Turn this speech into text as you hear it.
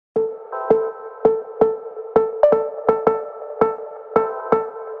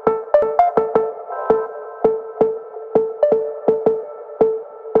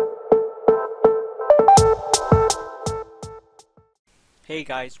Hey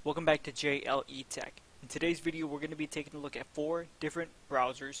guys, welcome back to JLETek. In today's video we're going to be taking a look at 4 different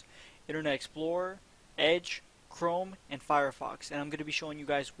browsers: Internet Explorer, Edge, Chrome, and Firefox, and I'm going to be showing you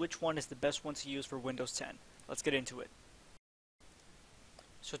guys which one is the best one to use for Windows 10. Let's get into it.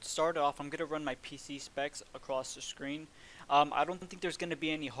 So to start off, I'm going to run my PC specs across the screen. I don't think there's going to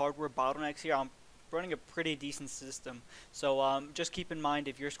be any hardware bottlenecks here. I'm running a pretty decent system, so just keep in mind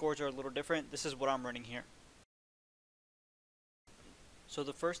if your scores are a little different, this is what I'm running here. So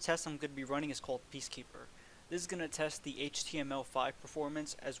the first test I'm going to be running is called Peacekeeper. This is going to test the HTML5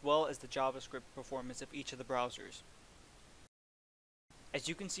 performance as well as the JavaScript performance of each of the browsers. As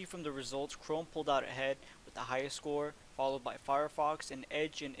you can see from the results, Chrome pulled out ahead with the highest score, followed by Firefox, and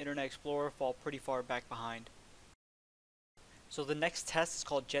Edge and Internet Explorer fall pretty far back behind. So the next test is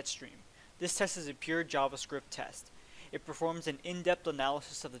called Jetstream. This test is a pure JavaScript test. It performs an in-depth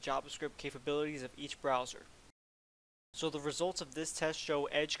analysis of the JavaScript capabilities of each browser. So the results of this test show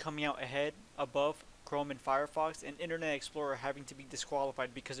Edge coming out ahead, above Chrome and Firefox, and Internet Explorer having to be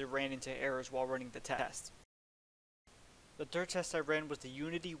disqualified because it ran into errors while running the test. The third test I ran was the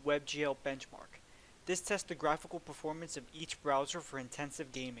Unity WebGL benchmark. This tests the graphical performance of each browser for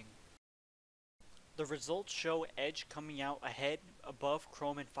intensive gaming. The results show Edge coming out ahead, above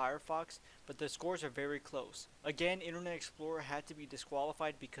Chrome and Firefox, but the scores are very close. Again, Internet Explorer had to be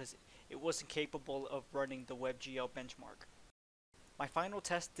disqualified because it wasn't capable of running the WebGL benchmark. My final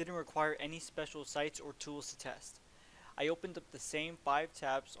test didn't require any special sites or tools to test. I opened up the same 5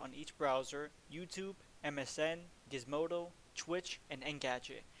 tabs on each browser: YouTube, MSN, Gizmodo, Twitch, and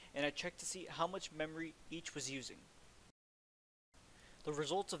Engadget, and I checked to see how much memory each was using. The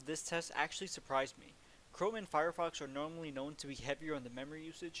results of this test actually surprised me. Chrome and Firefox are normally known to be heavier on the memory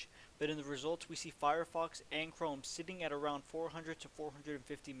usage, but in the results we see Firefox and Chrome sitting at around 400 to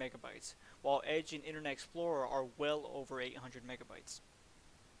 450 megabytes, while Edge and Internet Explorer are well over 800 megabytes.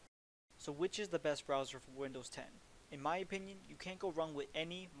 So which is the best browser for Windows 10? In my opinion, you can't go wrong with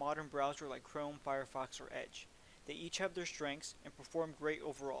any modern browser like Chrome, Firefox, or Edge. They each have their strengths and perform great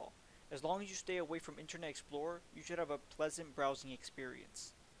overall. As long as you stay away from Internet Explorer, you should have a pleasant browsing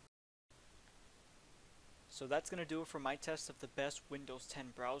experience. So that's going to do it for my test of the best Windows 10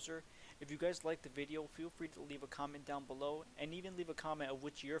 browser. If you guys liked the video, feel free to leave a comment down below, and even leave a comment of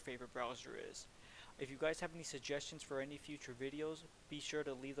which your favorite browser is. If you guys have any suggestions for any future videos, be sure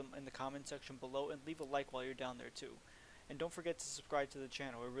to leave them in the comment section below, and leave a like while you're down there too. And don't forget to subscribe to the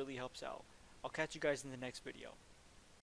channel, it really helps out. I'll catch you guys in the next video.